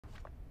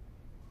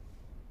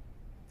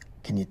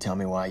Can you tell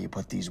me why you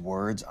put these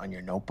words on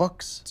your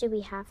notebooks? Do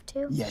we have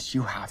to? Yes,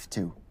 you have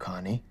to,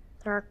 Connie.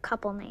 There are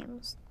couple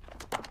names.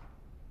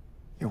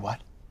 Your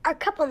what? Our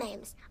couple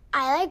names.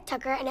 I like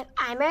Tucker, and if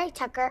I marry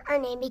Tucker, our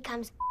name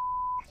becomes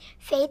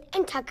Faith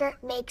and Tucker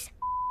makes.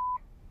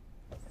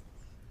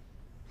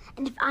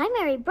 And if I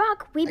marry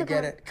Brock, we I become...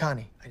 get it.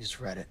 Connie, I just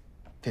read it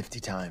 50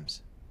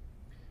 times.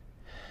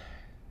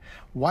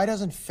 Why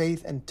doesn't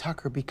Faith and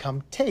Tucker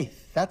become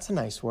Taith? That's a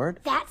nice word.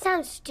 That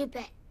sounds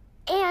stupid.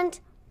 And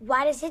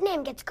why does his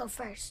name get to go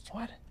first?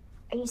 What?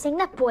 Are you saying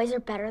that boys are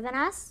better than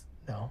us?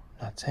 No,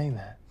 not saying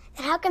that.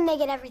 Then how come they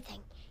get everything?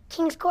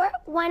 King's Court?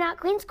 Why not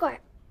Queen's Court?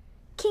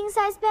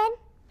 King-size bed?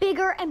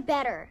 Bigger and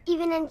better.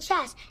 Even in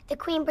chess, the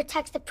queen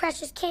protects the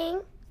precious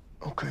king.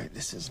 Okay,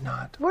 this is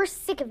not. We're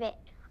sick of it.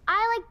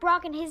 I like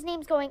Brock and his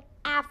name's going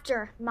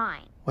after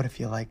mine. What if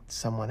you liked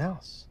someone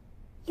else?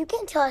 You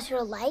can't tell us who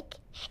to like.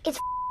 It's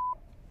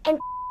and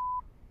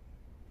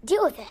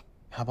deal with it.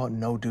 How about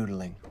no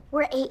doodling?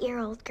 We're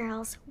 8-year-old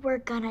girls. We're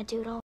gonna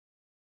doodle.